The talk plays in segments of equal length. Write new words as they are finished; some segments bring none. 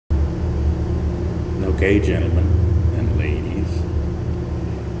Okay, gentlemen and ladies,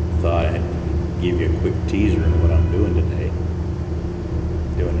 thought I'd give you a quick teaser of what I'm doing today.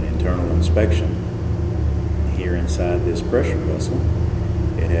 Doing an internal inspection here inside this pressure vessel.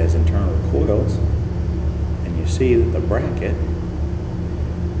 It has internal coils, and you see that the bracket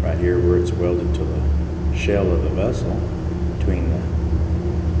right here where it's welded to the shell of the vessel, between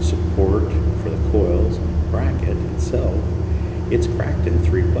the support for the coils and the bracket itself, it's cracked in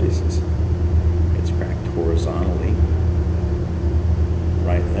 3 places. It's cracked horizontally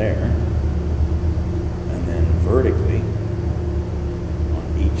right there, and then vertically on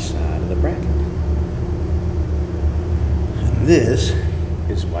each side of the bracket. And this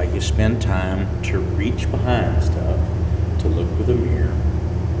is why you spend time to reach behind stuff, to look with a mirror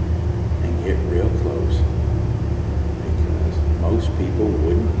and get real close, because most people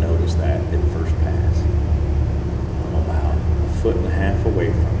wouldn't notice that at first pass. I'm about 1.5 foot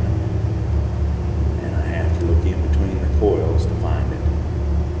away from it, and I have to look in between the coils to find it.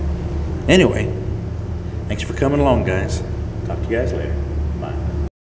 Anyway, thanks for coming along, guys. Talk to you guys later.